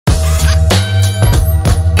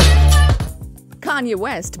Kanye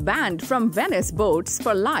West banned from Venice boats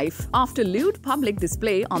for life after lewd public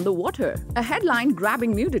display on the water. A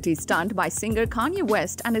headline-grabbing nudity stunt by singer Kanye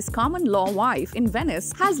West and his common-law wife in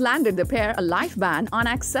Venice has landed the pair a life ban on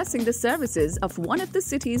accessing the services of one of the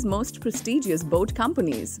city's most prestigious boat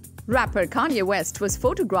companies. Rapper Kanye West was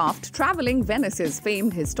photographed traveling Venice's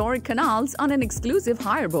famed historic canals on an exclusive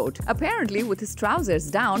hire boat, apparently with his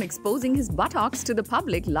trousers down, exposing his buttocks to the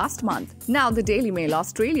public last month. Now, the Daily Mail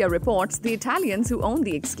Australia reports the Italians who own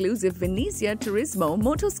the exclusive Venetian Turismo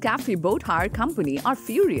motoscafi boat hire company are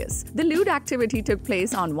furious. The lewd activity took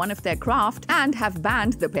place on one of their craft and have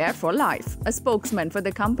banned the pair for life. A spokesman for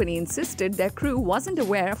the company insisted their crew wasn't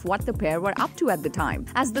aware of what the pair were up to at the time,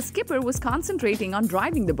 as the skipper was concentrating on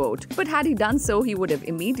driving the boat. But had he done so, he would have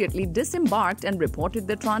immediately disembarked and reported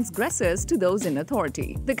the transgressors to those in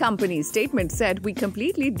authority. The company's statement said, "We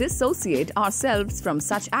completely dissociate ourselves from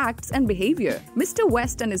such acts and behavior. Mr.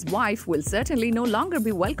 West and his wife will certainly no longer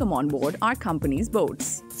be welcome on board our company's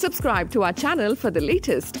boats." Subscribe to our channel for the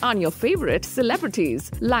latest on your favorite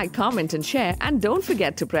celebrities. Like, comment and share, and don't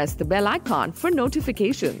forget to press the bell icon for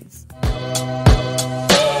notifications.